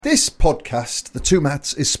This podcast, The Two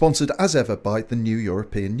Mats, is sponsored as ever by the New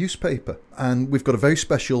European newspaper. And we've got a very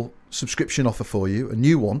special subscription offer for you, a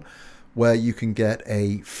new one, where you can get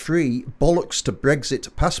a free Bollocks to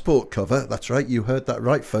Brexit passport cover. That's right, you heard that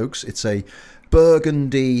right, folks. It's a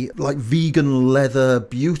burgundy, like vegan leather,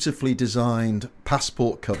 beautifully designed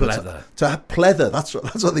passport cover. Pleather. That's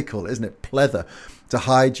what they call it, isn't it? Pleather. To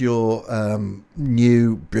hide your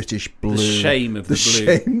new British blue. The shame of the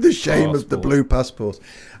shame of the blue passport.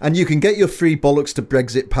 And you can get your free Bollocks to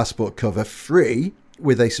Brexit passport cover free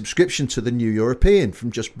with a subscription to the New European from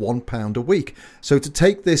just £1 a week. So to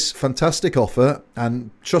take this fantastic offer,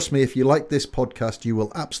 and trust me, if you like this podcast, you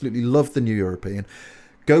will absolutely love the New European,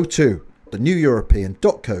 go to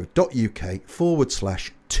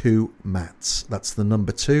theneweuropean.co.uk/2mats. That's the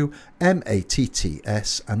number 2,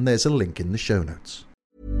 MATTS, and there's a link in the show notes.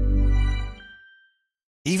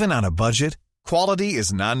 Even on a budget, quality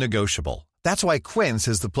is non-negotiable. That's why Quince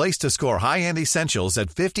is the place to score high-end essentials at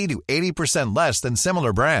 50 to 80% less than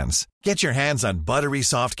similar brands. Get your hands on buttery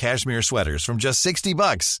soft cashmere sweaters from just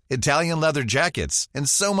 $60, Italian leather jackets, and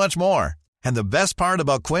so much more. And the best part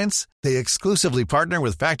about Quince, they exclusively partner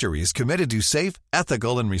with factories committed to safe,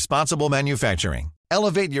 ethical, and responsible manufacturing.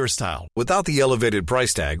 Elevate your style without the elevated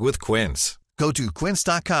price tag with Quince. Go to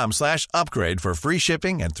quince.com/upgrade for free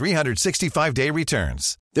shipping and 365-day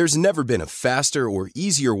returns. There's never been a faster or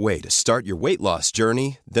easier way to start your weight loss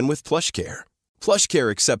journey than with PlushCare. PlushCare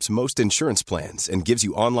accepts most insurance plans and gives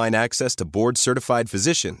you online access to board-certified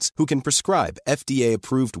physicians who can prescribe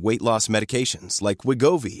FDA-approved weight loss medications like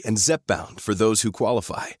Wegovy and Zepbound for those who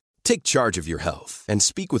qualify. Take charge of your health and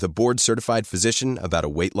speak with a board-certified physician about a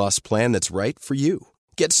weight loss plan that's right for you.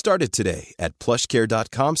 Get started today at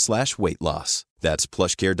plushcare.com/weight loss. That's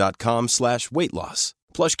plushcare.com/weight loss.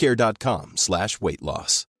 plushcare.com/weight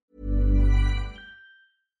loss.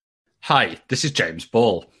 Hi, this is James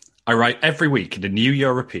Ball. I write every week in the New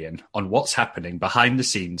European on what's happening behind the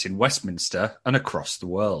scenes in Westminster and across the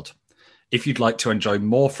world. If you'd like to enjoy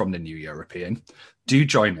more from the New European, do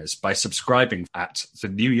join us by subscribing at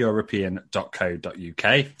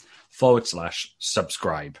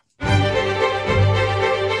theneweuropean.co.uk/subscribe.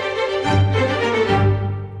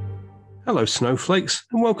 Hello, snowflakes,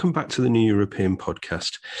 and welcome back to the New European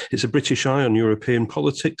podcast. It's a British eye on European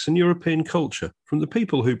politics and European culture from the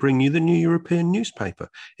people who bring you the New European newspaper.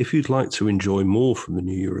 If you'd like to enjoy more from the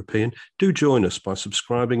New European, do join us by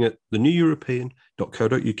subscribing at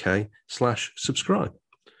theneweuropean.co.uk/subscribe.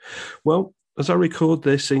 Well, as I record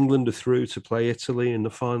this, England are through to play Italy in the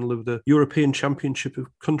final of the European Championship of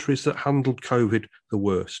countries that handled COVID the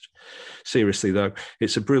worst. Seriously, though,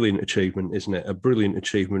 it's a brilliant achievement, isn't it? A brilliant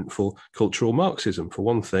achievement for cultural Marxism, for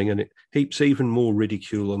one thing, and it heaps even more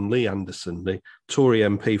ridicule on Lee Anderson, the Tory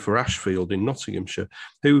MP for Ashfield in Nottinghamshire,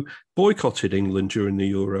 who boycotted England during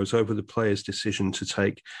the Euros over the players' decision to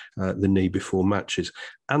take the knee before matches.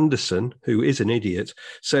 Anderson, who is an idiot,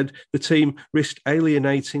 said the team risked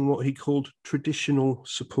alienating what he called traditional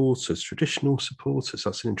supporters. Traditional supporters,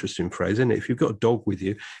 that's an interesting phrase, isn't it? If you've got a dog with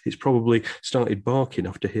you, it's probably started barking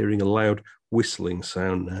after hearing a loud whistling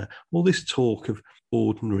sound there. All this talk of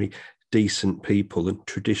ordinary, decent people and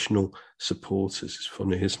traditional supporters is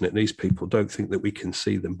funny, isn't it? These people don't think that we can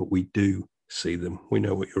see them, but we do see them. We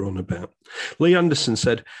know what you're on about. Lee Anderson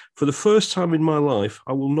said, "For the first time in my life,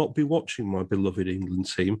 I will not be watching my beloved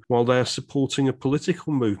England team while they are supporting a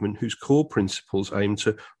political movement whose core principles aim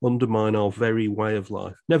to undermine our very way of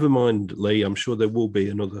life." Never mind, Lee, I'm sure there will be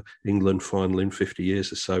another England final in 50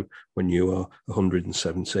 years or so when you are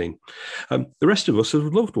 117. The rest of us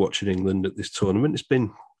have loved watching England at this tournament. It's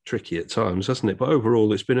been tricky at times, hasn't it? But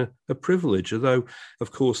overall, it's been a privilege, although,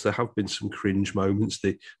 of course, there have been some cringe moments,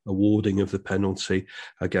 the awarding of the penalty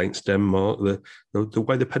against Denmark, the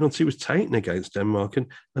way the penalty was taken against Denmark, and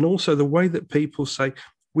also the way that people say,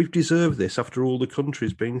 we've deserved this after all the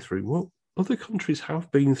countries been through. Well, other countries have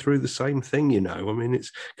been through the same thing, you know. I mean,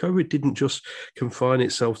 COVID didn't just confine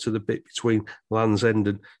itself to the bit between Land's End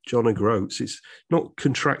and John O'Groats. It's not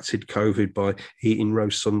contracted COVID by eating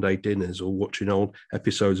roast Sunday dinners or watching old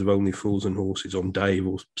episodes of Only Fools and Horses on Dave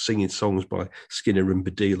or singing songs by Skinner and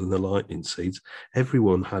Baddiel and the Lightning Seeds.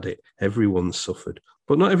 Everyone had it. Everyone suffered.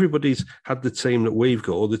 But not everybody's had the team that we've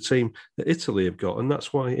got or the team that Italy have got, and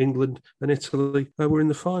that's why England and Italy were in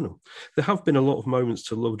the final. There have been a lot of moments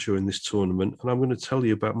to love during this tournament, and I'm going to tell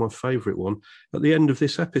you about my favourite one at the end of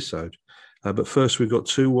this episode. But first, we've got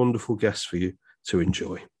two wonderful guests for you to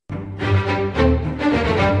enjoy.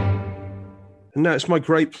 And now it's my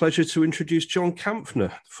great pleasure to introduce John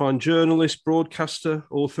Kampfner, fine journalist, broadcaster,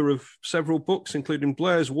 author of several books, including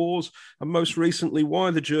Blair's Wars, and most recently,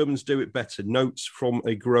 Why the Germans Do It Better, Notes from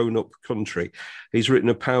a Grown-Up Country. He's written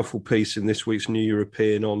a powerful piece in this week's New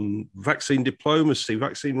European on vaccine diplomacy,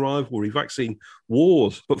 vaccine rivalry, vaccine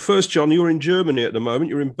wars. But first, John, you're in Germany at the moment.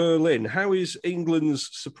 You're in Berlin. How is England's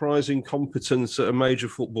surprising competence at a major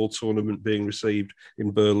football tournament being received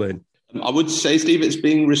in Berlin? I would say, Steve, it's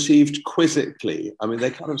being received quizzically. I mean,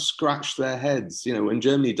 they kind of scratch their heads. You know, when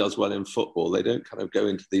Germany does well in football, they don't kind of go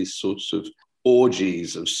into these sorts of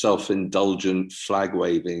orgies of self-indulgent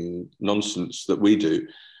flag-waving nonsense that we do.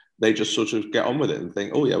 They just sort of get on with it and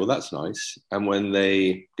think, oh, yeah, well, that's nice. And when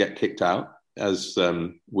they get kicked out, as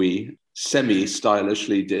we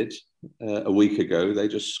semi-stylishly did a week ago, they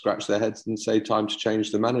just scratch their heads and say, time to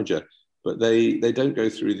change the manager. But they don't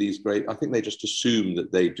go through these great... I think they just assume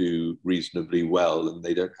that they do reasonably well and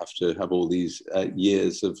they don't have to have all these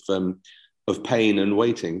years of pain and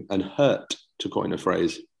waiting and hurt, to coin a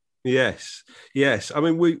phrase. Yes. I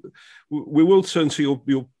mean, we will turn to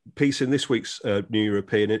your piece in this week's New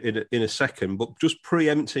European in a second, but just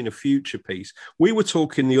preempting a future piece. We were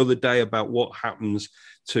talking the other day about what happens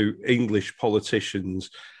to English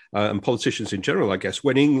politicians and politicians in general, I guess,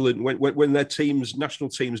 when England, when their teams, national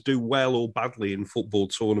teams, do well or badly in football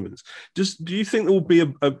tournaments. Do you think there will be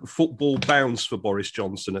a football bounce for Boris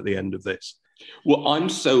Johnson at the end of this? Well, I'm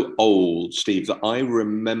so old, Steve, that I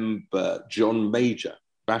remember John Major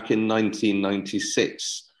back in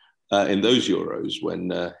 1996 in those Euros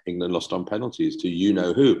when England lost on penalties to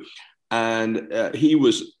you-know-who. And he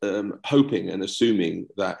was hoping and assuming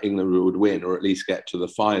that England would win or at least get to the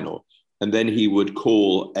final. And then he would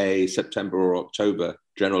call a September or October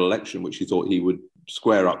general election, which he thought he would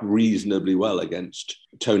square up reasonably well against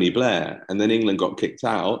Tony Blair. And then England got kicked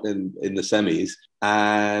out in the semis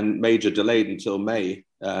and Major delayed until May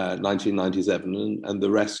 1997. And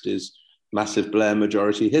the rest is massive Blair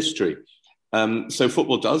majority history. So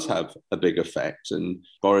football does have a big effect. And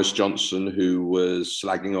Boris Johnson, who was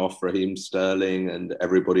slagging off Raheem Sterling and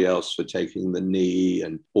everybody else for taking the knee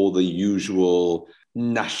and all the usual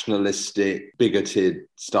nationalistic, bigoted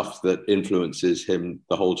stuff that influences him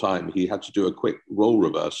the whole time, he had to do a quick role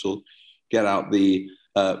reversal, get out the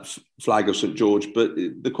flag of St. George. But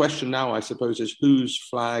the question now, I suppose, is whose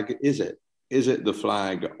flag is it? Is it the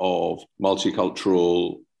flag of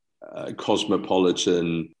multicultural,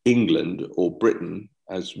 cosmopolitan England, or Britain,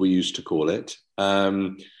 as we used to call it,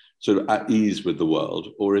 sort of at ease with the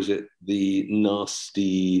world? Or is it the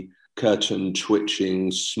nasty, curtain-twitching,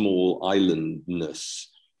 small islandness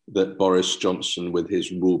that Boris Johnson, with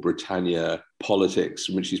his Rule Britannia politics,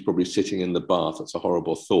 in which he's probably sitting in the bath, that's a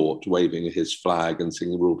horrible thought, waving his flag and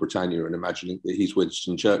singing Rule Britannia and imagining that he's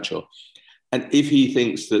Winston Churchill. And if he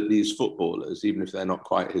thinks that these footballers, even if they're not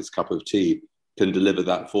quite his cup of tea, can deliver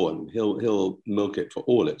that for him, he'll milk it for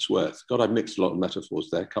all it's worth. God, I've mixed a lot of metaphors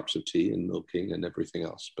there, cups of tea and milking and everything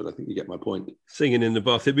else, but I think you get my point. Singing in the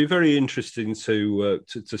bath. It'd be very interesting to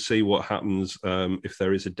see what happens if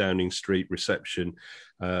there is a Downing Street reception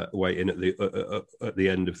waiting at the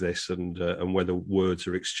end of this, and whether words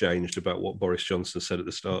are exchanged about what Boris Johnson said at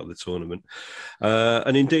the start of the tournament.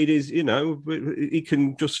 And indeed, he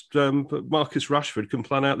can just Marcus Rashford can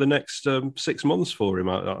plan out the next 6 months for him,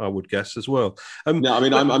 I would guess, as well. No, I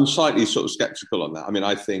mean, I'm slightly sort of sceptical on that. I mean,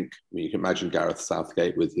 I think you can imagine Gareth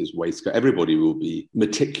Southgate with his waistcoat. Everybody will be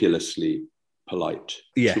meticulously polite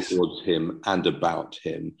towards him and about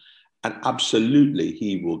him. And absolutely,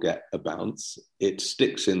 he will get a bounce. It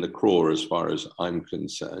sticks in the craw as far as I'm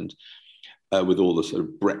concerned, with all the sort of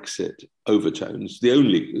Brexit overtones.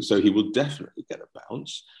 So he will definitely get a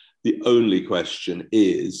bounce. The only question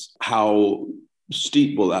is how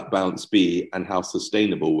steep will that bounce be and how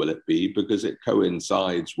sustainable will it be? Because it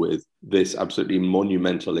coincides with this absolutely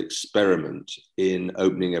monumental experiment in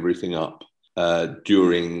opening everything up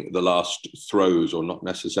during the last throes, or not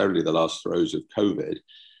necessarily the last throes, of COVID.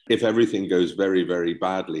 If everything goes very, very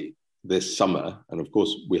badly this summer, and of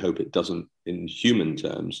course we hope it doesn't in human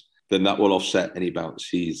terms, then that will offset any bounce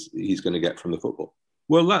he's going to get from the football.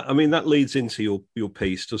 Well, that leads into your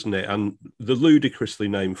piece, doesn't it? And the ludicrously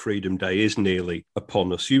named Freedom Day is nearly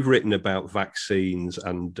upon us. You've written about vaccines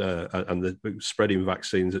and the spreading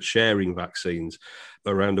vaccines, sharing vaccines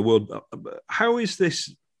around the world. How is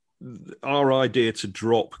this our idea to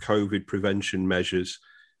drop COVID prevention measures?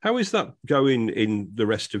 How is that going in the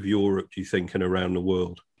rest of Europe, do you think, and around the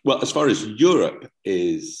world? Well, as far as Europe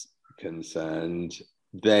is concerned,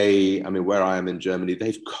 where I am in Germany,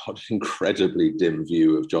 they've got an incredibly dim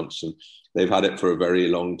view of Johnson. They've had it for a very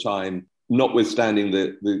long time. notwithstanding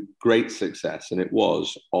the great success, and it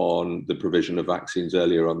was, on the provision of vaccines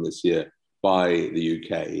earlier on this year by the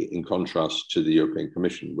UK, in contrast to the European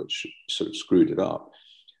Commission, which sort of screwed it up,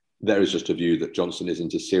 there is just a view that Johnson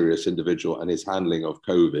isn't a serious individual, and his handling of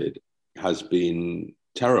COVID has been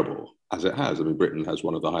terrible, as it has. I mean, Britain has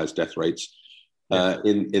one of the highest death rates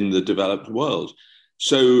in the developed world.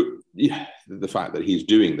 So yeah, the fact that he's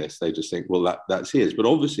doing this, they just think, well, that's his. But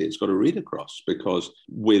obviously it's got to read across, because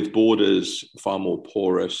with borders far more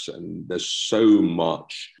porous, and there's so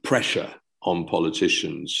much pressure on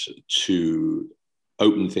politicians to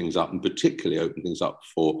open things up, and particularly open things up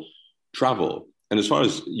for travel. And as far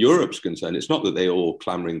as Europe's concerned, it's not that they're all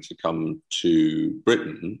clamoring to come to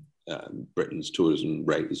Britain. Britain's tourism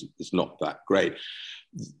rate is not that great.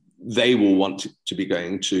 They will want to be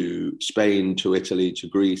going to Spain, to Italy, to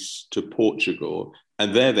Greece, to Portugal,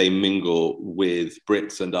 and there they mingle with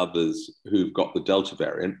Brits and others who've got the Delta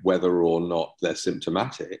variant, whether or not they're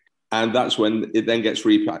symptomatic. And that's when it then gets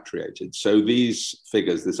repatriated. So these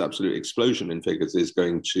figures, this absolute explosion in figures, is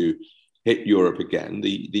going to hit Europe again.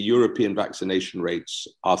 The European vaccination rates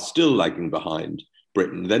are still lagging behind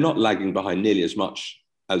Britain. They're not lagging behind nearly as much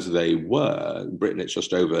as they were. In Britain, it's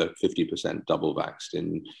just over 50% double vaxxed.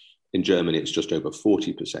 In Germany, it's just over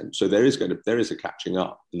 40%. So there is a catching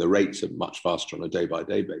up, and the rates are much faster on a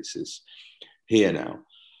day-by-day basis here now.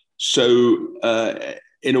 So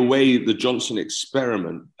in a way, the Johnson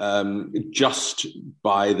experiment, just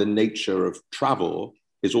by the nature of travel,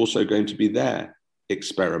 is also going to be their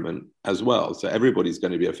experiment as well. So everybody's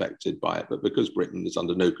going to be affected by it. But because Britain is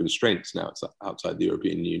under no constraints now, it's outside the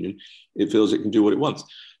European Union, it feels it can do what it wants.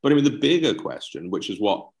 But I mean, the bigger question, which is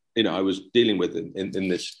what I was dealing with in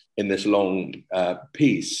this long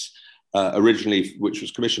piece originally, which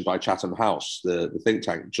was commissioned by Chatham House, the think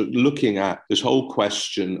tank, looking at this whole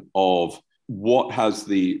question of what has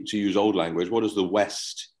to use old language, what is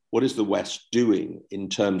the West doing in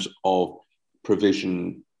terms of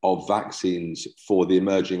provision of vaccines for the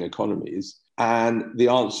emerging economies? And the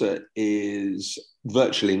answer is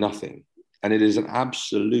virtually nothing. And it is an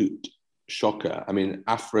absolute shocker. I mean,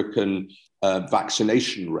 African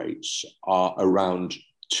vaccination rates are around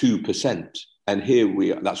 2%. And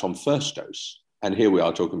here that's on first dose. And here we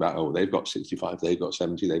are talking about, they've got 65, they've got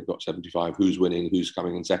 70, they've got 75, who's winning, who's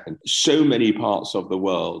coming in second. So many parts of the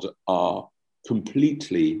world are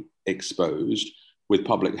completely exposed, with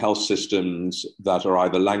public health systems that are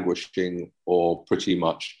either languishing or pretty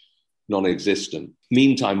much non-existent.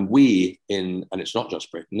 Meantime, and it's not just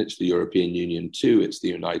Britain, it's the European Union too, it's the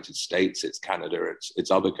United States, it's Canada, it's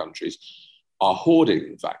other countries, are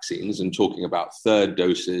hoarding vaccines and talking about third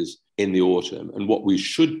doses in the autumn. And what we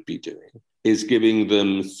should be doing is giving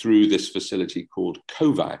them through this facility called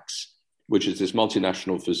COVAX, which is this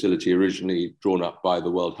multinational facility originally drawn up by the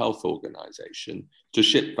World Health Organization to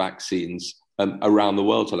ship vaccines around the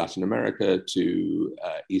world, to Latin America, to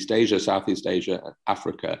East Asia, Southeast Asia, and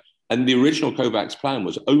Africa. And the original COVAX plan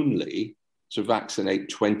was only to vaccinate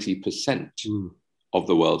 20% of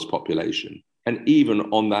the world's population. And even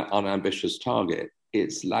on that unambitious target,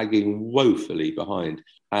 it's lagging woefully behind.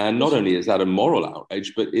 And not only is that a moral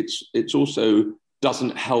outrage, but it's also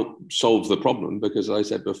doesn't help solve the problem, because, as I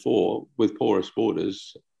said before, with porous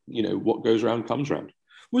borders, what goes around comes around.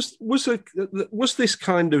 Was this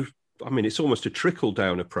kind of, I mean, it's almost a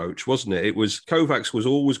trickle-down approach, wasn't it? COVAX was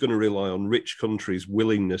always going to rely on rich countries'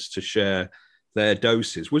 willingness to share their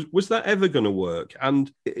doses. Was that ever going to work?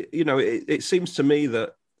 And, it seems to me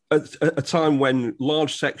that at a time when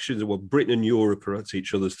large sections of Britain and Europe are at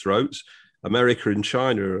each other's throats, America and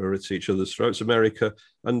China are at each other's throats, America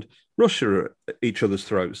and Russia are at each other's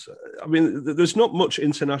throats. I mean, there's not much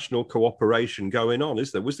international cooperation going on,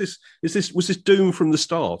 is there? Was this doomed from the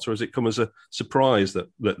start, or has it come as a surprise that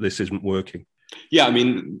this isn't working? Yeah, I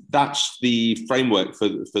mean, that's the framework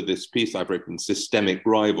for this piece I've written, systemic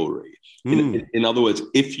rivalry. In other words,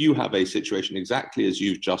 if you have a situation exactly as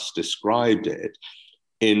you've just described it,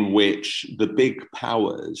 in which the big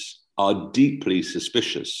powers are deeply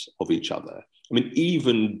suspicious of each other. I mean,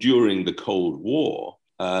 even during the Cold War,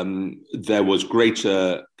 there was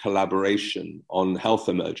greater collaboration on health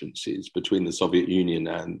emergencies between the Soviet Union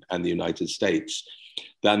and the United States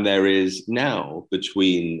than there is now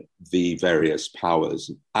between the various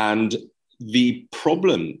powers. And the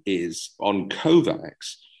problem is, on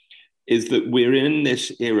COVAX, is that we're in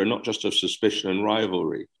this era not just of suspicion and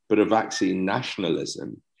rivalry, but of vaccine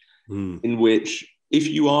nationalism, in which if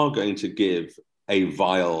you are going to give a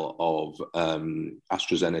vial of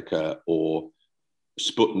AstraZeneca or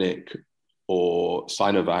Sputnik or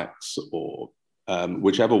Sinovac or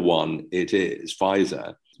whichever one it is,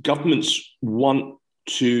 Pfizer, governments want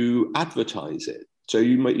to advertise it. So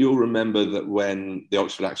you'll remember that when the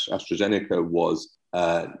Oxford AstraZeneca was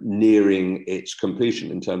nearing its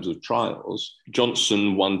completion in terms of trials,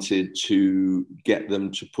 Johnson wanted to get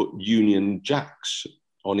them to put Union Jacks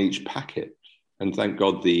on each packet. And thank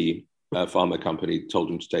God the pharma company told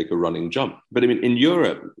him to take a running jump. But I mean, in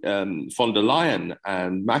Europe, von der Leyen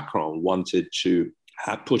and Macron wanted to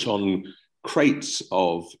put on crates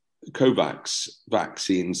of COVAX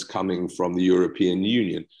vaccines coming from the European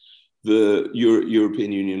Union, the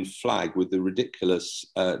European Union flag with the ridiculous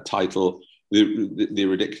title, the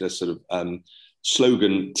ridiculous sort of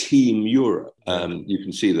slogan, Team Europe. You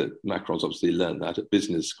can see that Macron's obviously learned that at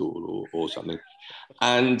business school or something.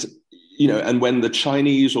 And, and when the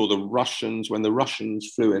Chinese or the Russians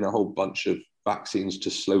flew in a whole bunch of vaccines to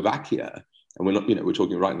Slovakia, and we're not, we're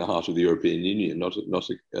talking right in the heart of the European Union, not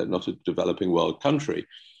a developing world country.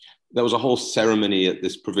 There was a whole ceremony at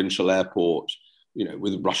this provincial airport,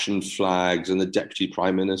 with Russian flags, and the deputy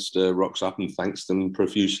prime minister rocks up and thanks them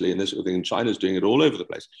profusely and this sort of thing. And China's doing it all over the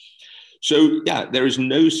place. So, there is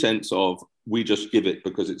no sense of we just give it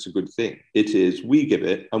because it's a good thing. It is we give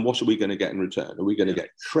it, and what are we going to get in return? Are we going to get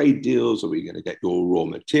trade deals? Are we going to get your raw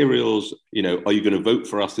materials? Are you going to vote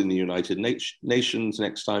for us in the United Nations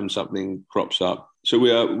next time something crops up? So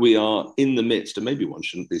we are in the midst, and maybe one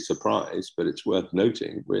shouldn't be surprised, but it's worth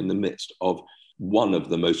noting, we're in the midst of one of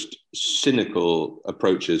the most cynical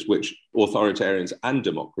approaches which authoritarians and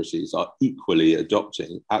democracies are equally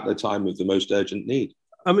adopting at the time of the most urgent need.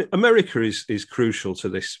 I mean, America is crucial to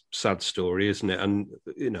this sad story, isn't it? And,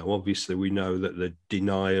 obviously we know that the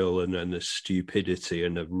denial and the stupidity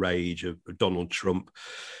and the rage of Donald Trump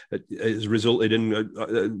has resulted in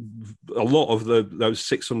a lot of those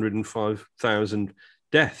 605,000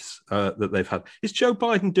 deaths that they've had. Is Joe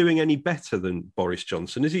Biden doing any better than Boris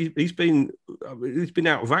Johnson? He's been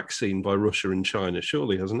out vaccinated by Russia and China,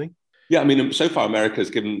 surely, hasn't he? Yeah, I mean, so far America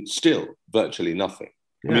has given still virtually nothing.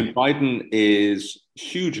 Yeah. I mean, Biden is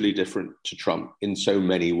hugely different to Trump in so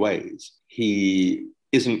many ways. He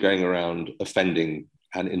isn't going around offending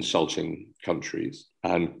and insulting countries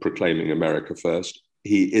and proclaiming America first.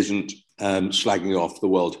 He isn't slagging off the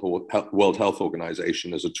World Health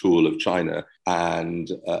Organization as a tool of China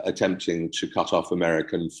and attempting to cut off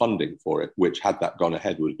American funding for it, which, had that gone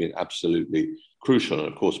ahead, would have been absolutely crucial. And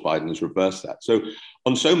of course, Biden has reversed that. So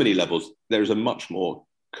on so many levels, there is a much more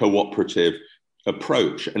cooperative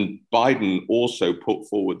approach. And Biden also put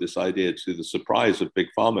forward this idea, to the surprise of big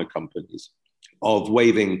pharma companies, of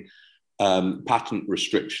waiving patent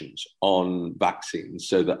restrictions on vaccines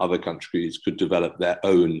so that other countries could develop their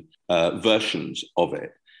own versions of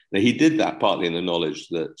it. Now, he did that partly in the knowledge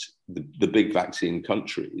that the big vaccine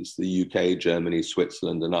countries, the UK, Germany,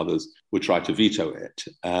 Switzerland, and others, would try to veto it.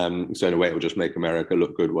 So in a way, it would just make America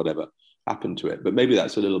look good, whatever happened to it. But maybe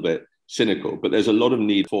that's a little bit cynical. But there's a lot of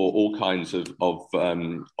need for all kinds of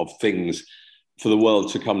things for the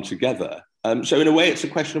world to come together. So in a way, it's a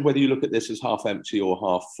question of whether you look at this as half empty or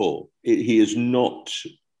half full. He is not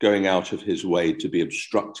going out of his way to be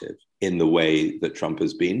obstructive in the way that Trump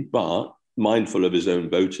has been, but mindful of his own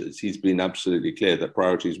voters. He's been absolutely clear that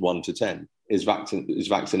priorities 1 to 10 is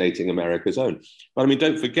vaccinating America's own. But I mean,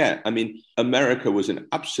 don't forget, America was in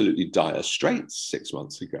absolutely dire straits 6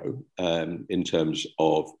 months ago in terms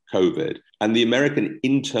of COVID. And the American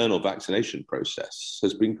internal vaccination process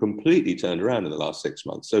has been completely turned around in the last 6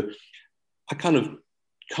 months. So I kind of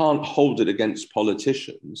can't hold it against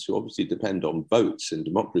politicians, who obviously depend on votes in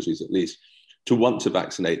democracies at least, to want to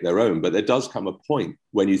vaccinate their own. But there does come a point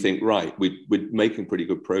when you think, right, we're making pretty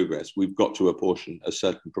good progress. We've got to apportion a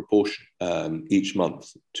certain proportion each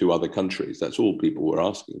month to other countries. That's all people were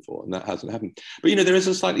asking for, and that hasn't happened. But, there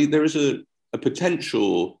is a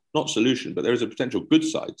potential, not solution, but there is a potential good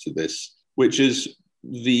side to this, which is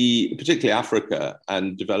particularly Africa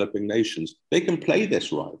and developing nations, they can play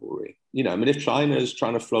this rivalry. If China is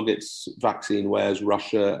trying to flog its vaccine wares,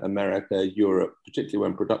 Russia, America, Europe, particularly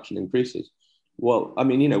when production increases, well,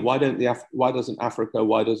 why doesn't Africa,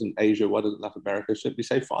 why doesn't Asia, why doesn't Latin America simply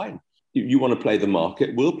say, fine, you want to play the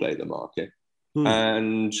market, we'll play the market.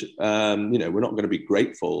 And, we're not going to be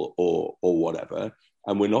grateful or whatever,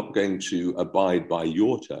 and we're not going to abide by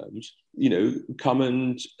your terms. Come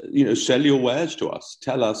and, sell your wares to us.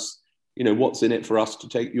 Tell us, what's in it for us to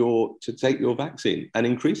take your vaccine. And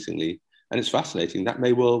increasingly, and it's fascinating, that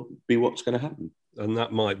may well be what's going to happen. And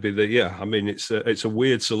that might be it's a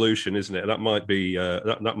weird solution, isn't it? That might be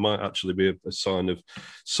that might actually be a sign of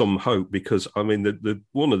some hope, because I mean the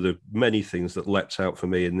one of the many things that leapt out for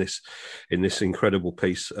me in this incredible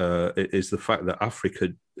piece is the fact that Africa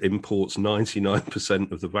imports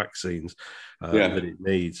 99% of the vaccines that it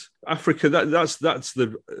needs. Africa, that's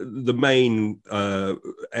the main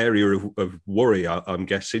area of worry. I'm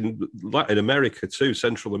guessing Latin America too.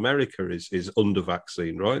 Central America is under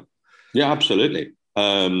vaccine, right? Yeah, absolutely.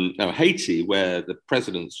 Now, Haiti, where the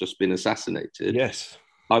president's just been assassinated, yes,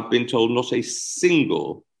 I've been told not a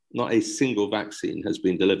single vaccine has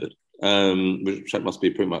been delivered, which must be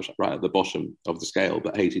pretty much right at the bottom of the scale.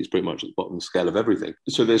 But Haiti is pretty much at the bottom of the scale of everything.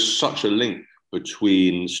 So there's such a link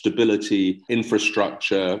between stability,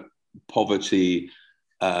 infrastructure, poverty,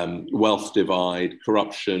 wealth divide,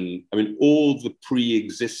 corruption. I mean, all the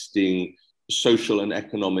pre-existing social and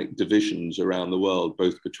economic divisions around the world,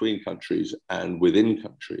 both between countries and within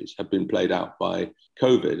countries, have been played out by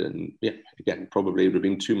COVID. And again, probably it would have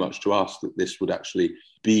been too much to ask that this would actually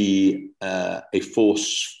be a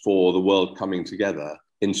force for the world coming together.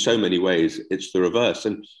 In so many ways, it's the reverse.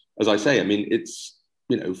 And as I say, I mean, it's,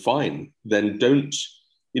 fine. Then don't,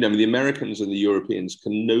 the Americans and the Europeans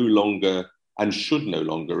can no longer and should no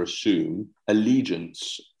longer assume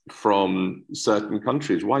allegiance from certain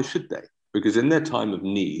countries. Why should they? Because in their time of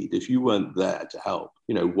need, if you weren't there to help,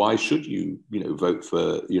 why should you, vote for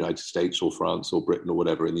the United States or France or Britain or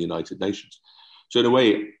whatever in the United Nations? So in a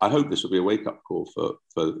way, I hope this will be a wake-up call for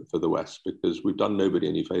the West, because we've done nobody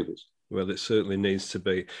any favours. Well, it certainly needs to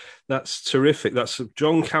be. That's terrific. That's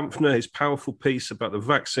John Kampfner. His powerful piece about the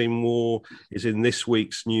vaccine war is in this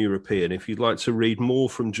week's New European. If you'd like to read more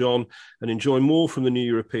from John and enjoy more from the New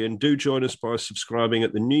European, do join us by subscribing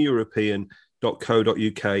at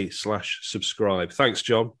theneweuropean.co.uk/subscribe. Thanks,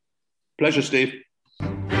 John. Pleasure, Steve.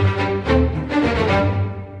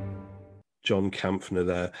 John Kampfner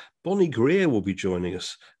there. Bonnie Greer will be joining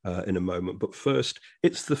us in a moment. But first,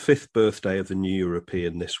 it's the 5th birthday of the New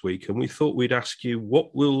European this week, and we thought we'd ask you,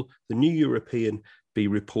 what will the New European be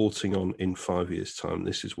reporting on in 5 years' time?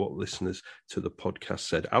 This is what listeners to the podcast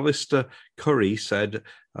said. Alistair Curry said,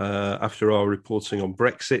 after our reporting on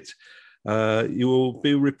Brexit, you will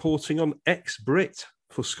be reporting on ex-Brit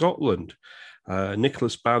for Scotland.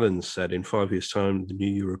 Nicholas Bannon said, in 5 years' time, the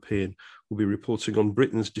New European will be reporting on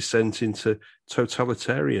Britain's descent into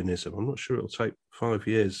totalitarianism. I'm not sure it'll take 5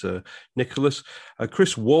 years, Nicholas.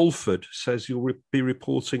 Chris Walford says you'll be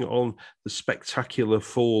reporting on the spectacular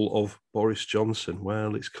fall of Boris Johnson.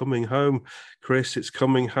 Well, it's coming home, Chris, it's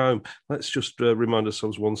coming home. Let's just remind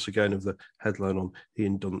ourselves once again of the headline on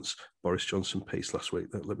Ian Dunt's Boris Johnson piece last week.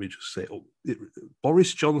 Let me just say,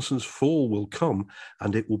 Boris Johnson's fall will come,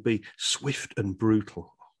 and it will be swift and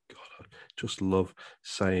brutal. Just love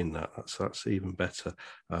saying that. That's even better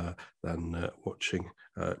than watching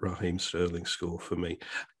Raheem Sterling score for me.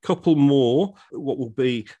 Couple more. What will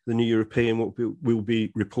be the New European? What we'll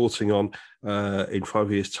be reporting on in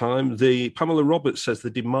 5 years' time. Pamela Roberts says the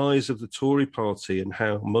demise of the Tory party and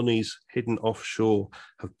how monies hidden offshore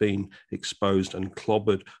have been exposed and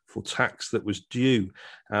clobbered for tax that was due.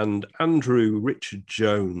 And Andrew Richard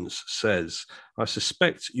Jones says, I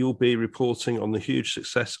suspect you'll be reporting on the huge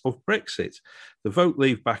success of Brexit. The Vote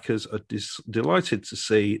Leave backers are delighted to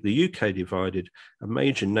see the UK divided, a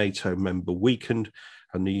major NATO member weakened,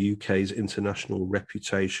 and the UK's international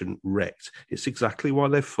reputation wrecked. It's exactly why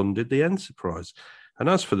they've funded the enterprise. And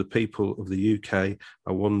as for the people of the UK,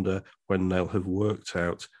 I wonder when they'll have worked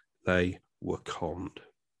out they were conned.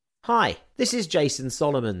 Hi, this is Jason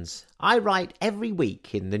Solomons. I write every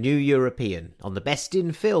week in The New European on the best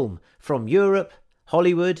in film from Europe,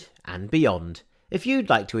 Hollywood and beyond. If you'd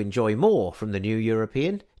like to enjoy more from The New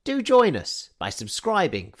European, do join us by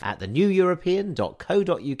subscribing at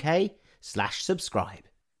theneweuropean.co.uk/subscribe.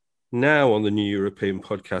 Now on the New European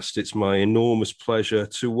podcast, it's my enormous pleasure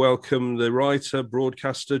to welcome the writer,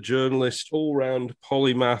 broadcaster, journalist, all-round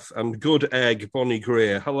polymath and good egg, Bonnie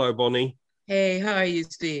Greer. Hello, Bonnie. Hey, how are you,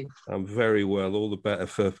 Steve? I'm very well. All the better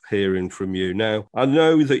for hearing from you. Now, I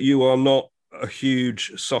know that you are not a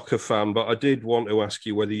huge soccer fan, but I did want to ask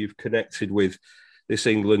you whether you've connected with this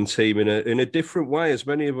England team in a different way, as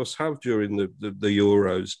many of us have during the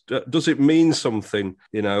Euros. Does it mean something,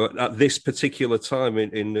 at this particular time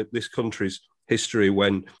in this country's history,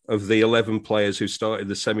 when of the 11 players who started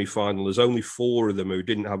the semi-final, there's only 4 of them who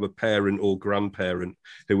didn't have a parent or grandparent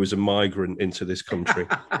who was a migrant into this country?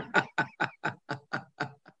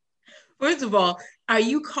 First of all, are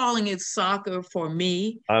you calling it soccer for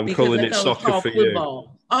me? I'm calling it soccer for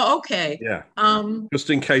football. You. Oh, okay. Yeah.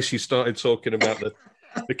 Just in case you started talking about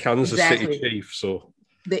the Kansas City Chiefs or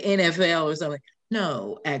the NFL or something.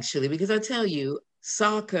 No, actually, because I tell you,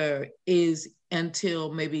 soccer is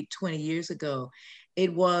until maybe 20 years ago,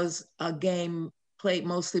 it was a game played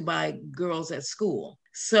mostly by girls at school.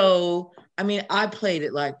 So, I mean, I played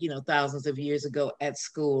it like, thousands of years ago at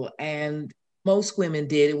school, and most women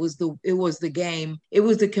did. It was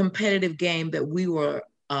the competitive game that we were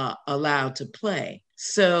allowed to play.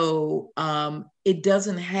 So it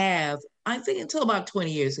doesn't have, I think until about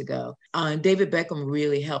 20 years ago. And David Beckham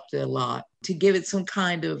really helped it a lot to give it some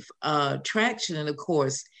kind of traction. And of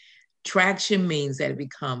course, traction means that it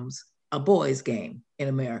becomes a boys' game in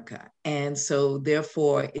America. And so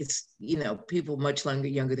therefore it's, people much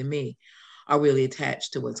younger than me are really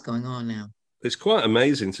attached to what's going on now. It's quite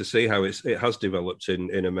amazing to see how it has developed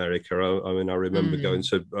in America. I mean, I remember going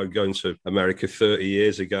to America 30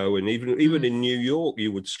 years ago, and even in New York,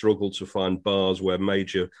 you would struggle to find bars where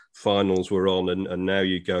major finals were on, and now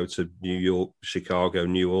you go to New York, Chicago,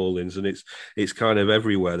 New Orleans, and it's kind of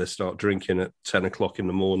everywhere. They start drinking at 10 o'clock in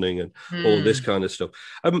the morning and all this kind of stuff.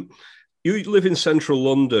 You live in central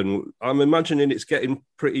London. I'm imagining it's getting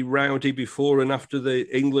pretty rowdy before and after the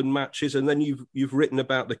England matches. And then you've written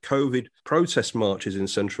about the COVID protest marches in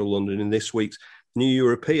central London in this week's New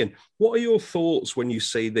European. What are your thoughts when you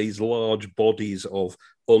see these large bodies of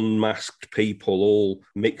unmasked people all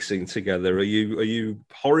mixing together? Are you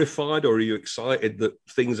horrified, or are you excited that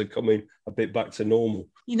things are coming a bit back to normal?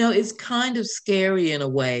 It's kind of scary in a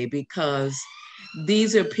way, because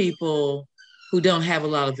these are people who don't have a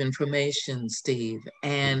lot of information, Steve.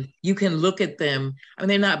 And you can look at them. I mean,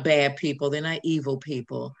 they're not bad people. They're not evil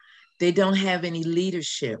people. They don't have any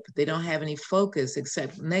leadership. They don't have any focus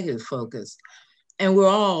except negative focus. And we're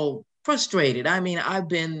all frustrated. I mean, I've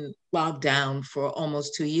been locked down for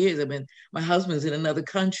almost 2 years. My husband's in another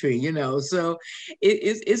country, so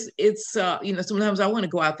it's sometimes I want to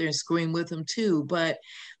go out there and scream with them too, but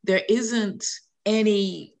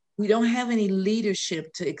we don't have any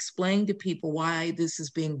leadership to explain to people why this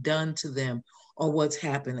is being done to them or what's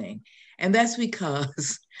happening. And that's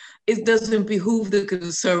because it doesn't behoove the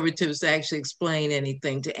conservatives to actually explain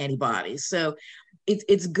anything to anybody. So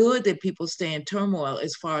it's good that people stay in turmoil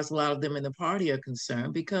as far as a lot of them in the party are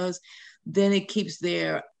concerned, because then it keeps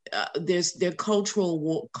their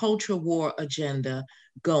culture war agenda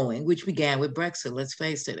going, which began with Brexit, let's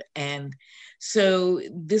face it. And so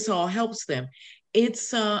this all helps them.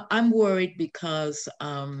 I'm worried because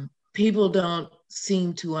people don't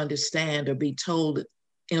seem to understand or be told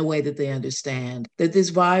in a way that they understand that this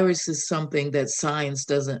virus is something that science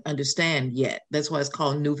doesn't understand yet. That's why it's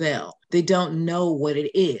called nouvelle. They don't know what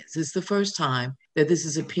it is. It's the first time that this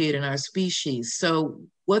has appeared in our species. So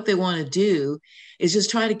what they want to do is just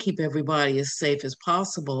try to keep everybody as safe as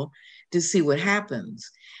possible to see what happens.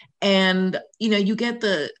 And, you get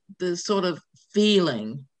the sort of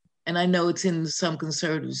feeling, and I know it's in some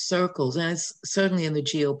conservative circles, and it's certainly in the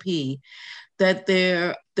GOP,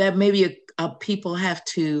 that maybe people have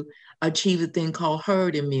to achieve a thing called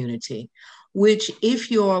herd immunity, which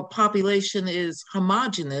if your population is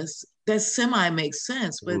homogenous, that semi makes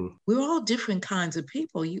sense, but we're all different kinds of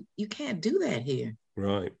people. You can't do that here.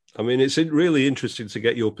 Right. I mean, it's really interesting to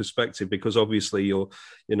get your perspective, because obviously your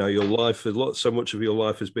life, so much of your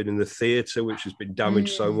life has been in the theatre, which has been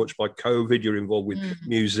damaged so much by COVID. You're involved with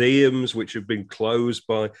museums, which have been closed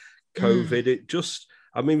by COVID. It just,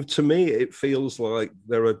 I mean, to me, it feels like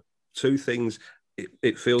there are two things.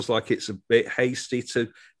 It feels like it's a bit hasty to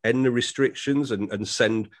end the restrictions and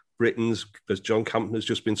send Britons, as John Campton has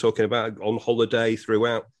just been talking about, on holiday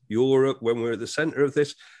throughout Europe when we're at the centre of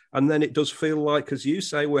this. And then it does feel like, as you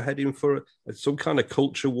say, we're heading for some kind of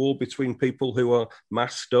culture war between people who are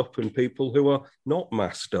masked up and people who are not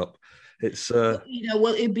masked up. It's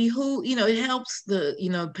it behooves, it helps the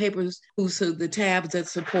papers the tabs that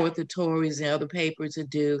support the Tories and other papers that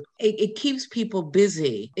do. It keeps people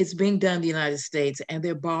busy. It's being done in the United States, and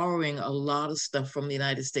they're borrowing a lot of stuff from the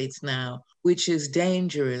United States now, which is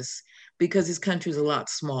dangerous because this country is a lot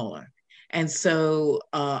smaller. And so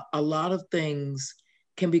a lot of things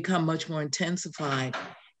can become much more intensified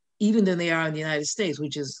even than they are in the United States,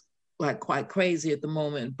 which is like quite crazy at the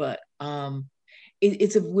moment. But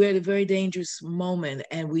we're at a very dangerous moment,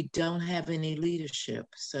 and we don't have any leadership.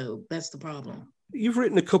 So that's the problem. You've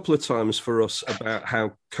written a couple of times for us about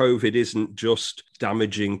how COVID isn't just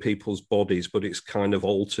damaging people's bodies, but it's kind of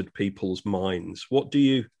altered people's minds. What do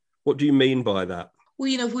you mean by that? Well,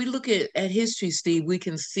 if we look at history, Steve, we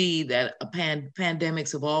can see that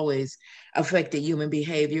pandemics have always affected human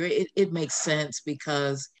behavior. It makes sense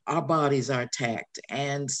because our bodies are attacked.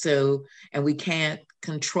 And we can't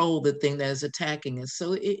control the thing that is attacking us.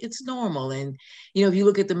 So it's normal. And, if you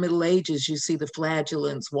look at the Middle Ages, you see the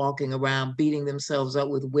flagellants walking around, beating themselves up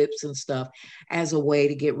with whips and stuff as a way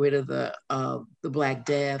to get rid of the Black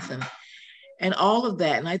Death and all of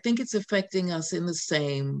that. And I think it's affecting us in the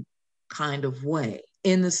same kind of way,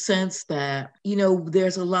 in the sense that,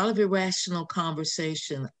 there's a lot of irrational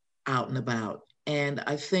conversation out and about. And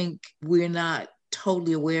I think we're not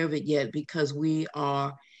totally aware of it yet because we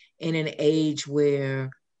are in an age where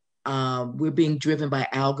we're being driven by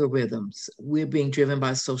algorithms. We're being driven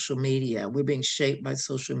by social media. We're being shaped by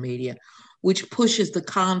social media, which pushes the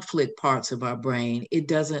conflict parts of our brain. It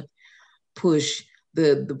doesn't push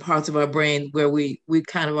the parts of our brain where we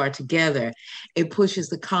kind of are together. It pushes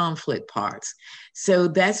the conflict parts. So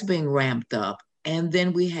that's being ramped up. And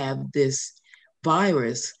then we have this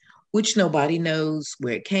virus, which nobody knows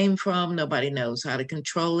where it came from. Nobody knows how to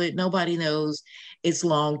control it. Nobody knows its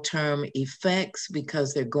long-term effects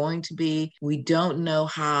because they're going to be. We don't know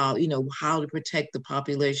how to protect the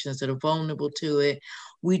populations that are vulnerable to it.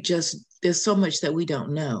 There's so much that we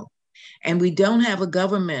don't know. And we don't have a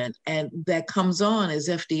government and that comes on as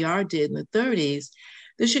FDR did in the 30s.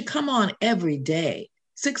 That should come on every day.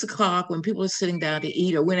 6 o'clock when people are sitting down to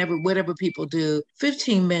eat or whatever people do,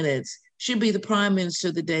 15 minutes should be the prime minister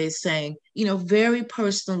of the day saying, very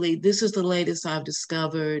personally, this is the latest I've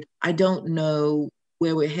discovered. I don't know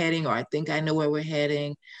where we're heading, or I think I know where we're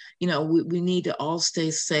heading. We need to all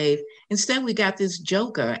stay safe. Instead, we got this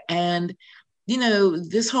joker. And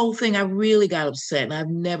this whole thing, I really got upset, and I've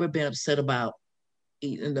never been upset about,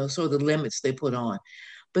 sort of the limits they put on.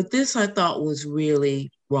 But this I thought was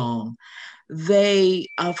really wrong. They,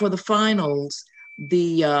 for the finals,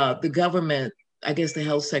 the government, I guess the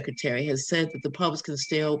health secretary has said that the pubs can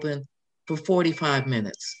stay open for 45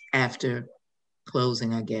 minutes after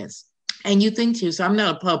closing, I guess. And you think to yourself, I'm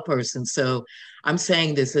not a pub person, so I'm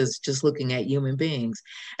saying this as just looking at human beings.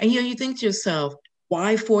 And you think to yourself,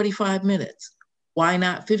 why 45 minutes? Why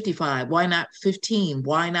not 55? Why not 15?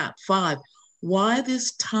 Why not 5? Why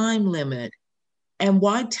this time limit? And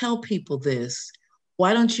why tell people this?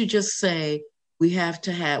 Why don't you just say, we have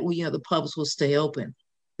to have, the pubs will stay open?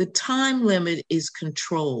 The time limit is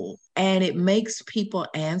control, and it makes people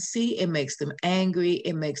antsy. It makes them angry.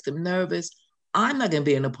 It makes them nervous. I'm not going to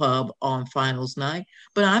be in a pub on finals night,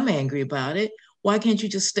 but I'm angry about it. Why can't you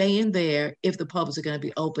just stay in there if the pubs are going to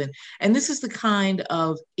be open? And this is the kind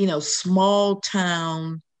of, small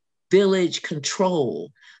town village control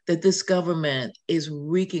that this government is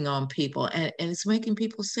wreaking on people, and it's making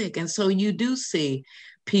people sick. And so you do see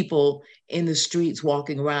people in the streets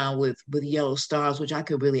walking around with yellow stars, which I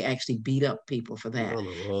could really actually beat up people for that.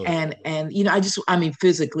 Oh, and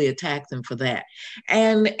physically attack them for that.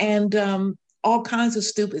 And all kinds of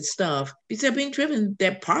stupid stuff because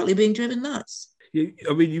they're partly being driven nuts.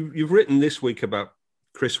 You've written this week about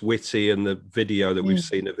Chris Whitty and the video that we've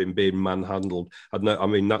seen of him being manhandled.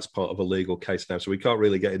 That's part of a legal case now, so we can't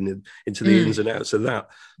really get into the ins and outs of that.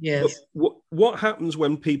 Yes. But what happens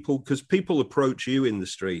when because people approach you in the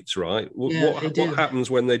streets, right? What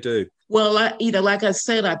happens when they do? Well, like I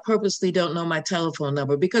said, I purposely don't know my telephone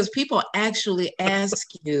number because people actually ask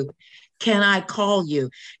you, can I call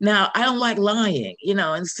you? Now, I don't like lying,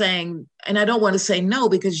 and saying, and I don't want to say no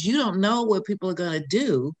because you don't know what people are going to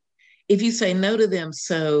do if you say no to them.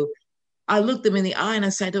 So I look them in the eye and I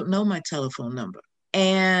say, I don't know my telephone number.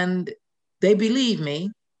 And they believe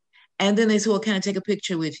me. And then they say, well, can I take a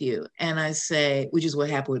picture with you? And I say, which is what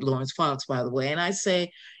happened with Lawrence Fox, by the way. And I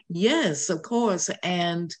say, yes, of course.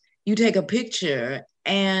 And you take a picture.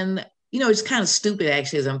 And, it's kind of stupid,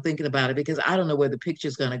 actually, as I'm thinking about it, because I don't know where the picture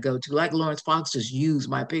is going to go to. Like Lawrence Fox just used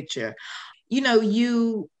my picture.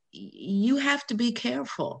 You have to be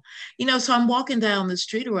careful. So I'm walking down the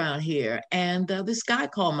street around here and this guy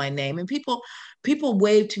called my name, and people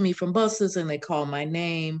wave to me from buses and they call my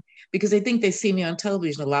name because they think they see me on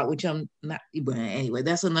television a lot, which I'm not. Well, anyway,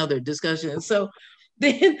 that's another discussion. And so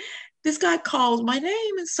then this guy calls my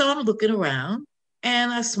name, and so I'm looking around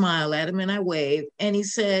and I smile at him and I wave, and he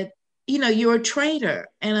said, you're a traitor.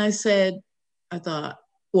 And I said, I thought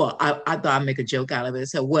I'd make a joke out of it. I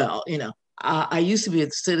said, well, I used to be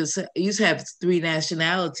a citizen. I used to have 3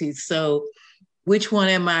 nationalities. So which one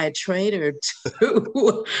am I a traitor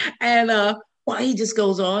to? And he just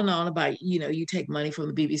goes on and on about, you take money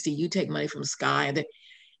from the BBC, you take money from Sky.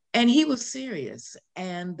 And he was serious.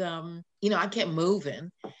 And, I kept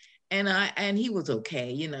moving. And he was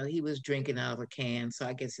okay, he was drinking out of a can, so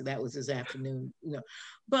I guess that was his afternoon,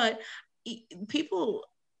 But people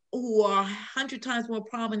who are 100 times more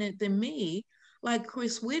prominent than me, like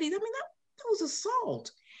Chris Whitty, I mean, that was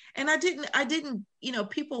assault. And I didn't,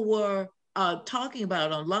 people were talking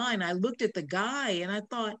about it online. I looked at the guy and I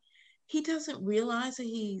thought, he doesn't realize that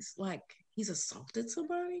he's assaulted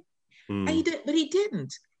somebody. And he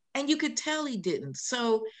didn't. And you could tell he didn't.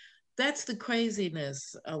 So that's the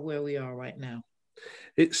craziness of where we are right now.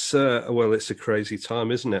 It's it's a crazy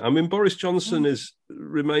time, isn't it? I mean, Boris Johnson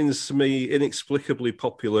remains to me inexplicably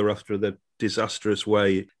popular after the disastrous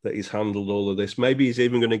way that he's handled all of this. Maybe he's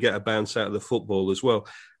even going to get a bounce out of the football as well.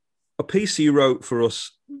 A piece you wrote for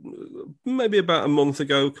us maybe about a month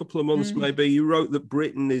ago, a couple of months maybe, you wrote that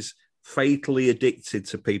Britain is fatally addicted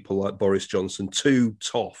to people like Boris Johnson, two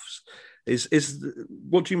toffs.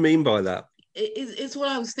 What do you mean by that? It's what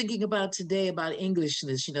I was thinking about today about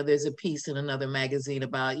Englishness. There's a piece in another magazine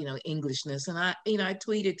about, Englishness. And I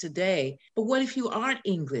tweeted today, but what if you aren't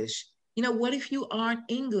English? What if you aren't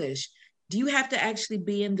English? Do you have to actually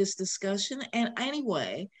be in this discussion? And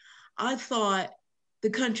anyway, I thought the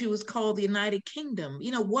country was called the United Kingdom.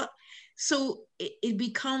 So it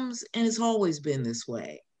becomes, and it's always been this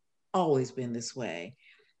way.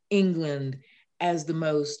 England as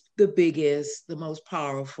the biggest, the most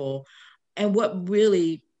powerful. And what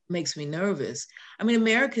really makes me nervous, I mean,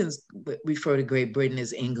 Americans refer to Great Britain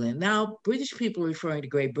as England. Now, British people referring to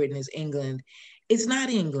Great Britain as England. It's not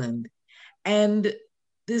England. And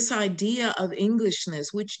this idea of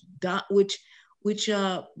Englishness, which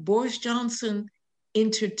Boris Johnson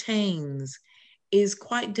entertains, is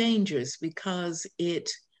quite dangerous because it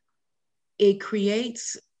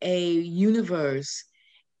creates a universe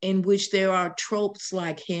in which there are tropes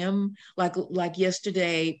like him, like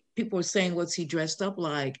yesterday, people were saying, what's he dressed up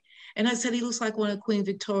like? And I said, he looks like one of Queen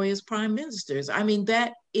Victoria's prime ministers. I mean,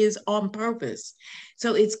 that is on purpose.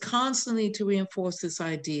 So it's constantly to reinforce this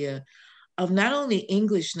idea of not only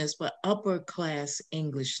Englishness, but upper class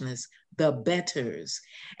Englishness, the betters.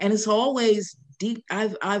 And it's always deep,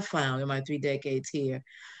 I've found in my 3 decades here,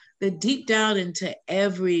 that deep down into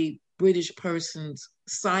every British person's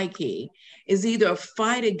psyche is either a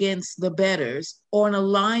fight against the betters or an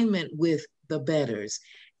alignment with the betters.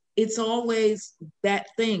 It's always that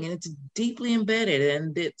thing, and it's deeply embedded,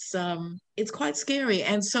 and it's quite scary.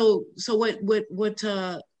 And so what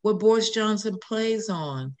Boris Johnson plays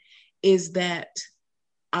on is that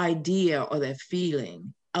idea or that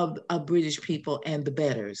feeling of British people and the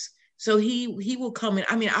betters. So he will come in.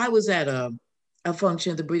 I mean, I was at a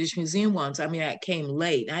function at the British Museum once. I mean, I came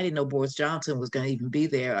late. I didn't know Boris Johnson was going to even be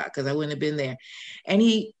there because I wouldn't have been there. And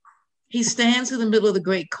he stands in the middle of the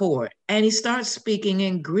Great Court and he starts speaking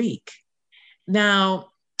in Greek. Now,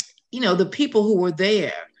 the people who were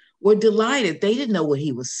there were delighted. They didn't know what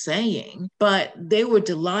he was saying, but they were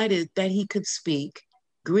delighted that he could speak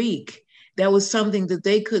Greek. That was something that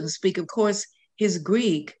they couldn't speak. Of course, his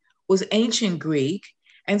Greek was ancient Greek.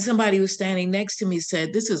 And somebody who was standing next to me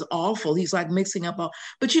said, this is awful. He's like mixing up all,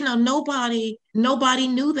 but nobody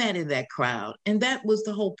knew that in that crowd. And that was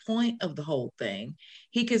the whole point of the whole thing.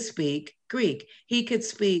 He could speak Greek. He can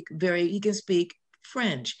speak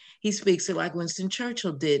French. He speaks it like Winston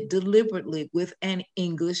Churchill did, deliberately with an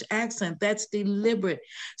English accent. That's deliberate.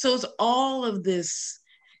 So it's all of this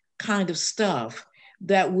kind of stuff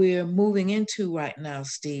that we're moving into right now,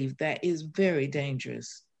 Steve, that is very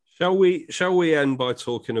dangerous. Shall we end by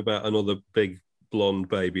talking about another big blonde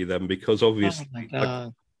baby then? Because obviously, oh my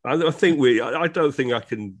God. I don't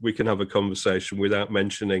think we can have a conversation without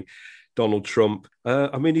mentioning Donald Trump.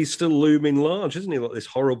 I mean, he's still looming large, isn't he? Like this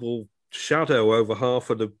horrible shadow over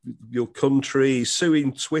half of your country. He's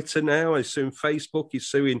suing Twitter now. He's suing Facebook. He's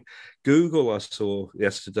suing Google. I saw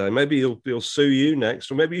yesterday. Maybe he'll sue you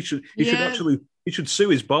next, or maybe he should sue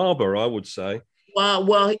his barber, I would say.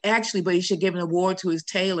 Well, actually, but he should give an award to his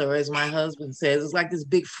tailor, as my husband says. It's like this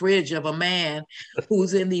big fridge of a man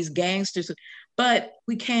who's in these gangsters. But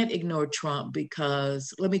we can't ignore Trump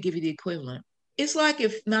because, let me give you the equivalent. It's like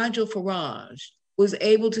if Nigel Farage was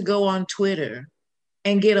able to go on Twitter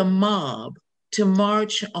and get a mob to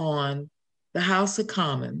march on the House of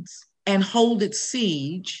Commons and hold its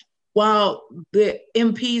siege while the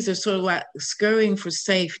MPs are sort of like scurrying for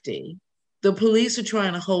safety. The police are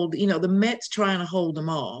trying to hold, the Met's trying to hold them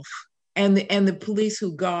off. And the police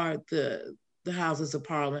who guard the Houses of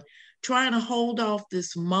Parliament trying to hold off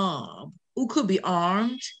this mob who could be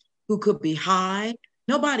armed, who could be high.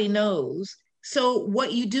 Nobody knows. So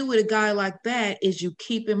what you do with a guy like that is you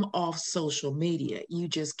keep him off social media. You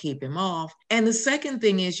just keep him off. And the second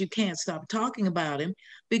thing is you can't stop talking about him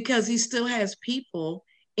because he still has people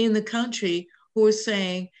in the country who are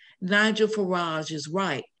saying Nigel Farage is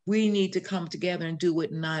right. We need to come together and do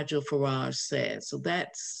what Nigel Farage said. So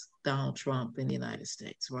that's Donald Trump in the United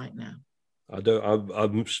States right now. I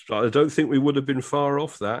don't think we would have been far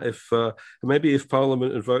off that if maybe if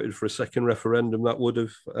Parliament had voted for a second referendum, that would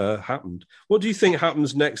have happened. What do you think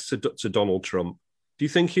happens next to Donald Trump? Do you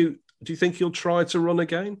think he'll try to run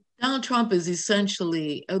again? Donald Trump is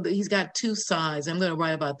essentially, he's got two sides. I'm going to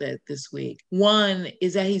write about that this week. One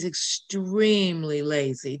is that he's extremely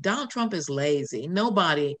lazy. Donald Trump is lazy. He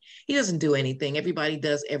doesn't do anything. Everybody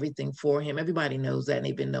does everything for him. Everybody knows that, and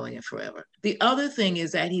they've been knowing it forever. The other thing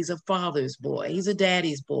is that he's a father's boy. He's a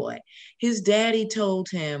daddy's boy. His daddy told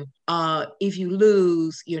him, if you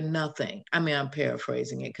lose, you're nothing. I mean, I'm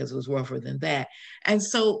paraphrasing it because it was rougher than that. And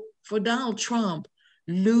so for Donald Trump,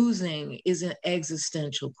 losing is an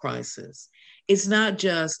existential crisis. It's not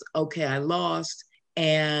just, okay, I lost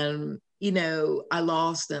and, I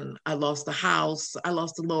lost the House, I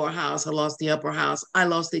lost the lower house, I lost the upper house, I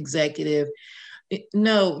lost the executive.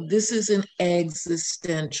 No, this is an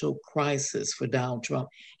existential crisis for Donald Trump.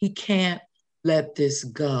 He can't let this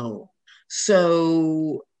go.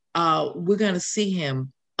 So we're going to see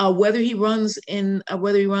him, whether he runs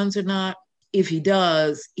or not. If he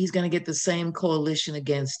does, he's going to get the same coalition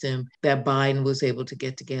against him that Biden was able to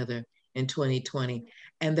get together in 2020.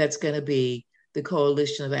 And that's going to be the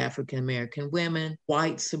coalition of African-American women,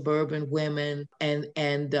 white suburban women, and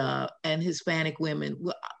Hispanic women.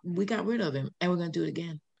 We got rid of him, and we're going to do it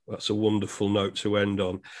again. That's a wonderful note to end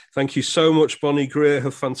on. Thank you so much, Bonnie Greer. Her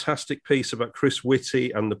fantastic piece about Chris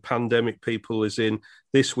Whitty and the pandemic people is in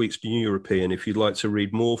this week's New European. If you'd like to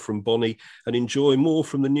read more from Bonnie and enjoy more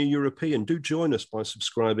from the New European, do join us by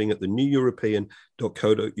subscribing at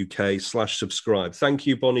theneweuropean.co.uk/subscribe. Thank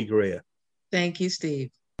you, Bonnie Greer. Thank you,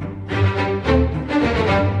 Steve.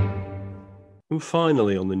 And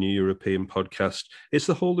finally, on the New European podcast, it's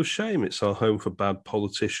the Hall of Shame. It's our home for bad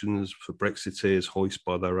politicians, for Brexiteers hoist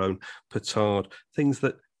by their own petard, things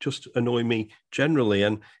that just annoy me generally.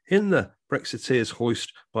 And in the Brexiteers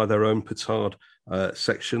hoist by their own petard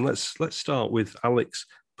section, let's start with Alex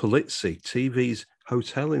Polizzi, TV's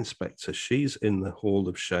hotel inspector. She's in the Hall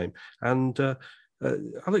of Shame. And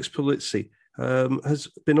Alex Polizzi has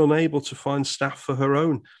been unable to find staff for her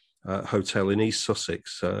own hotel in East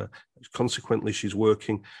Sussex. Consequently, she's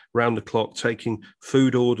working round the clock, taking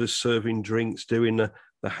food orders, serving drinks, doing the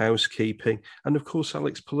housekeeping. And of course,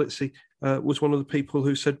 Alex Polizzi was one of the people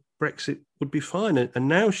who said Brexit would be fine. And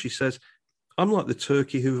now she says, I'm like the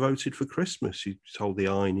turkey who voted for Christmas, she told the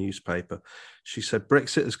I newspaper. She said,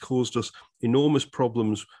 Brexit has caused us enormous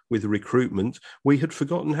problems with recruitment. We had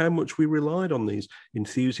forgotten how much we relied on these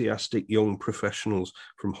enthusiastic young professionals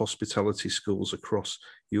from hospitality schools across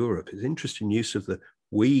Europe. It's interesting use of the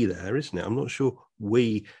we there, isn't it? I'm not sure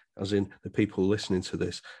we, as in the people listening to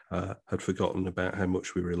this, had forgotten about how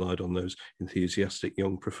much we relied on those enthusiastic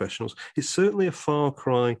young professionals. It's certainly a far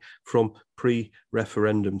cry from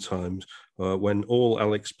pre-referendum times when all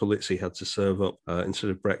Alex Polizzi had to serve up instead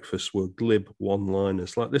of breakfast were glib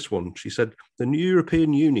one-liners like this one. She said, the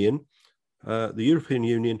European Union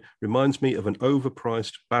reminds me of an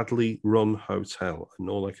overpriced, badly run hotel. And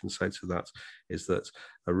all I can say to that is that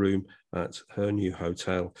a room at her new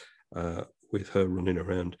hotel with her running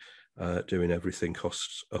around doing everything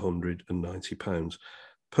costs £190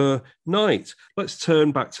 per night. Let's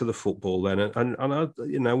turn back to the football then. And I,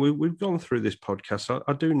 we've gone through this podcast.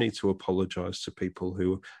 I do need to apologise to people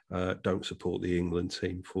who don't support the England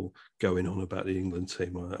team for going on about the England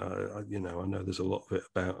team. I know there's a lot of it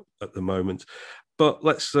about at the moment, but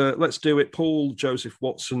let's do it. Paul Joseph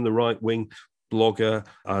Watson, the right wing blogger,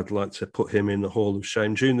 I'd like to put him in the Hall of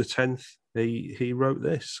Shame. June the 10th. He wrote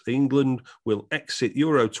this: England will exit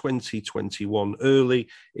Euro 2021 early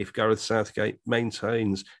if Gareth Southgate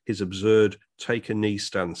maintains his absurd take a knee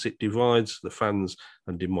stance. It divides the fans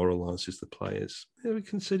and demoralises the players. We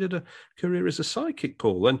considered a career as a psychic,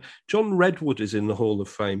 Paul. And John Redwood is in the Hall of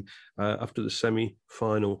Fame after the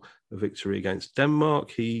semi-final victory against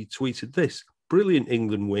Denmark. He tweeted this: brilliant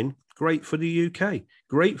England win. Great for the UK.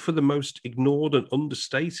 Great for the most ignored and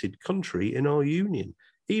understated country in our union.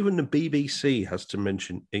 Even the BBC has to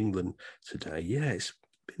mention England today. Yeah, it's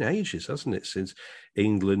been ages, hasn't it, since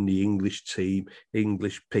England, the English team,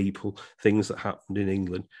 English people, things that happened in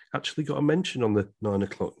England actually got a mention on the 9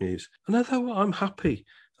 o'clock news. And although I'm happy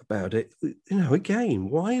about it, again,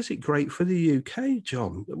 why is it great for the UK,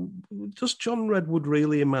 John? Does John Redwood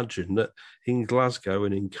really imagine that in Glasgow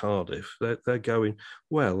and in Cardiff, they're going,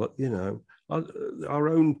 well, our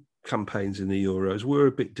own campaigns in the Euros were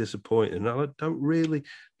a bit disappointing, and I don't really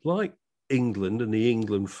like England and the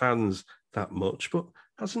England fans that much, but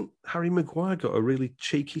hasn't Harry Maguire got a really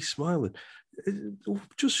cheeky smile?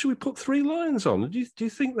 Just should we put 3 lines on? Do you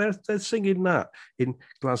think they're singing that in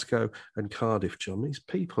Glasgow and Cardiff, John? These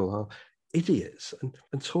people are idiots.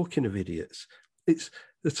 And talking of idiots, it's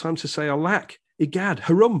the time to say alack, egad,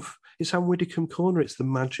 harumph. It's Anne Widdecombe Corner. It's the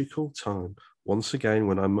magical time once again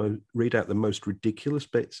when I read out the most ridiculous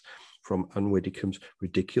bits from Anne Widdecombe's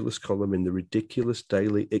ridiculous column in the Ridiculous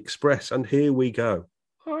Daily Express. And here we go.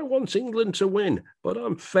 I want England to win, but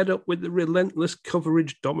I'm fed up with the relentless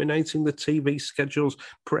coverage dominating the TV schedules,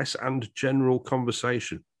 press and general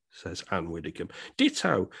conversation, says Anne Widdecombe.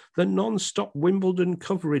 Ditto the non-stop Wimbledon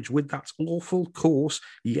coverage with that awful, coarse,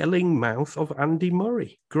 yelling mouth of Andy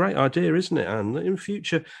Murray. Great idea, isn't it, Anne? In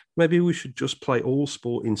future, maybe we should just play all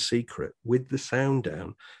sport in secret with the sound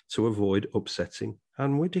down to avoid upsetting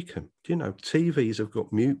Anne Widdecombe. Do you know, TVs have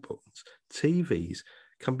got mute buttons. TVs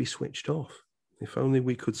can be switched off. If only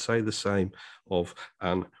we could say the same of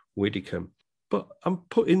Anne Widdecombe. But I'm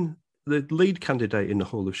putting the lead candidate in the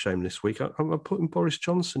Hall of Shame this week. I'm putting Boris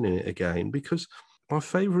Johnson in it again because my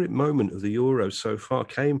favourite moment of the Euros so far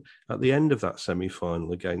came at the end of that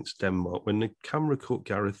semi-final against Denmark when the camera caught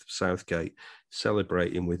Gareth Southgate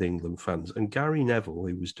celebrating with England fans. And Gary Neville,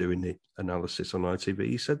 who was doing the analysis on ITV,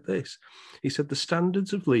 he said this. He said, the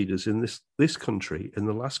standards of leaders in this country in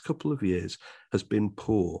the last couple of years has been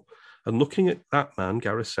poor. And looking at that man,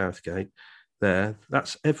 Gareth Southgate, there,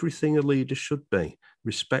 that's everything a leader should be.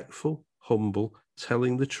 Respectful, humble,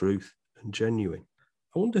 telling the truth and genuine.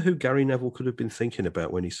 I wonder who Gary Neville could have been thinking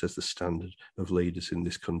about when he says the standard of leaders in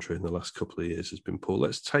this country in the last couple of years has been poor.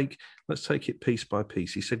 Let's take it piece by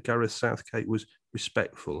piece. He said Gareth Southgate was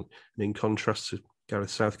respectful. And in contrast to Gareth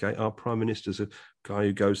Southgate, our Prime Minister's a guy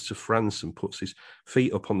who goes to France and puts his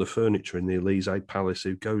feet up on the furniture in the Élysée Palace,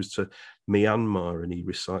 who goes to Myanmar and he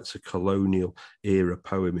recites a colonial era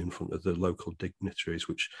poem in front of the local dignitaries,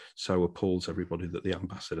 which so appalls everybody that the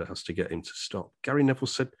ambassador has to get him to stop. Gary Neville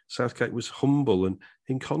said Southgate was humble, and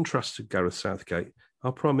in contrast to Gareth Southgate,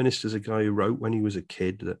 our Prime Minister's a guy who wrote when he was a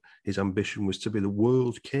kid that his ambition was to be the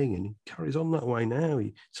world king, and he carries on that way now.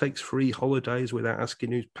 He takes free holidays without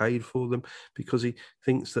asking who's paid for them because he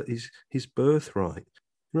thinks that is his birthright.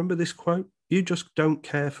 Remember this quote? You just don't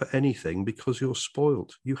care for anything because you're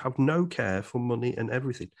spoiled. You have no care for money and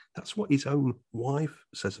everything. That's what his own wife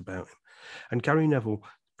says about him. And Gary Neville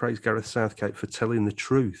praised Gareth Southgate for telling the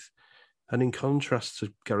truth. And in contrast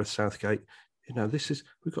to Gareth Southgate, you know,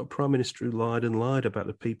 we've got a Prime Minister who lied and lied about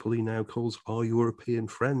the people he now calls our European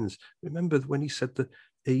friends. Remember when he said the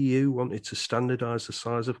EU wanted to standardise the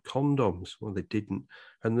size of condoms? Well, they didn't.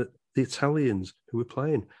 And the Italians who were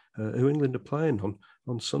playing, who England are playing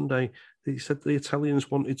on Sunday, he said the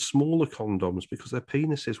Italians wanted smaller condoms because their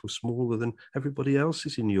penises were smaller than everybody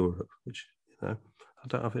else's in Europe, which, you know, I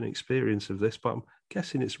don't have any experience of this, but I'm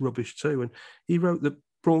guessing it's rubbish too. And he wrote that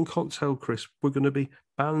prawn cocktail crisps were going to be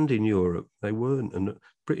banned in Europe. They weren't. And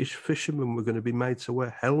British fishermen were going to be made to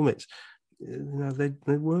wear helmets. You know,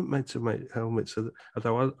 they weren't made to make helmets.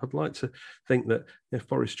 Although I'd like to think that if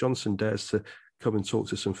Boris Johnson dares to come and talk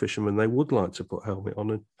to some fishermen, they would like to put a helmet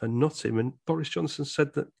on and not him. And Boris Johnson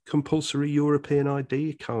said that compulsory European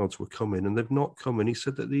ID cards were coming, and they've not come. And he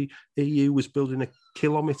said that the EU was building a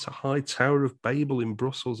kilometre-high Tower of Babel in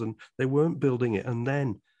Brussels, and they weren't building it. And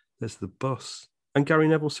then there's the bus. And Gary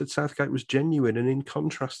Neville said Southgate was genuine. And in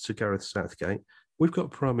contrast to Gareth Southgate, we've got a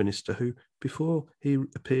Prime Minister who, before he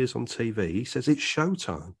appears on TV, he says it's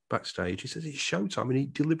showtime backstage. He says it's showtime, and he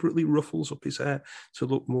deliberately ruffles up his hair to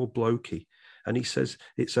look more blokey. And he says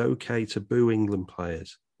it's okay to boo England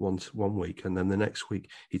players one week, and then the next week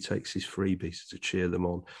he takes his freebies to cheer them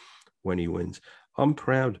on when he wins. I'm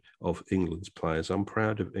proud of England's players. I'm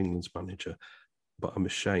proud of England's manager, but I'm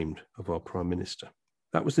ashamed of our Prime Minister.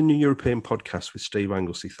 That was the New European Podcast with Steve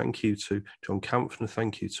Anglesey. Thank you to John Kampfner.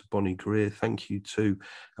 Thank you to Bonnie Greer. Thank you to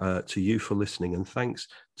you for listening. And thanks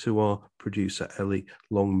to our producer, Ellie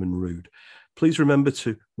Longman-Rood. Please remember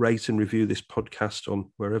to rate and review this podcast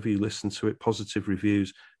on wherever you listen to it. Positive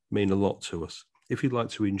reviews mean a lot to us. If you'd like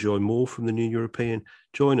to enjoy more from The New European,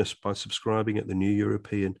 join us by subscribing at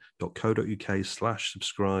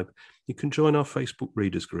theneweuropean.co.uk/subscribe. You can join our Facebook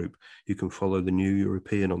readers group. You can follow The New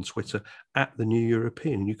European on Twitter at The New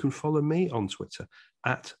European. You can follow me on Twitter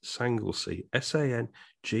at Sanglesey,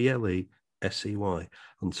 SANGLESEY.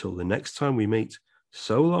 Until the next time we meet,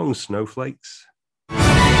 so long, snowflakes.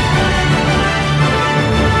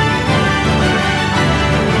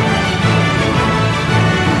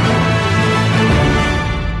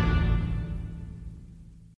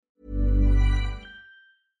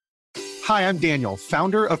 Hi, I'm Daniel,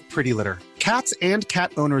 founder of Pretty Litter. Cats and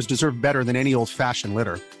cat owners deserve better than any old-fashioned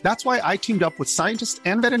litter. That's why I teamed up with scientists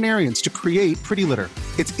and veterinarians to create Pretty Litter.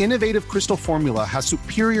 Its innovative crystal formula has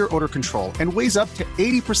superior odor control and weighs up to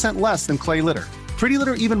 80% less than clay litter. Pretty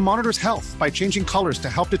Litter even monitors health by changing colors to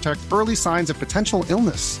help detect early signs of potential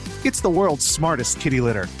illness. It's the world's smartest kitty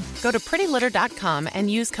litter. Go to prettylitter.com and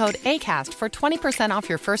use code ACAST for 20% off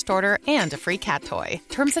your first order and a free cat toy.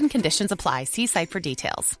 Terms and conditions apply. See site for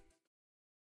details.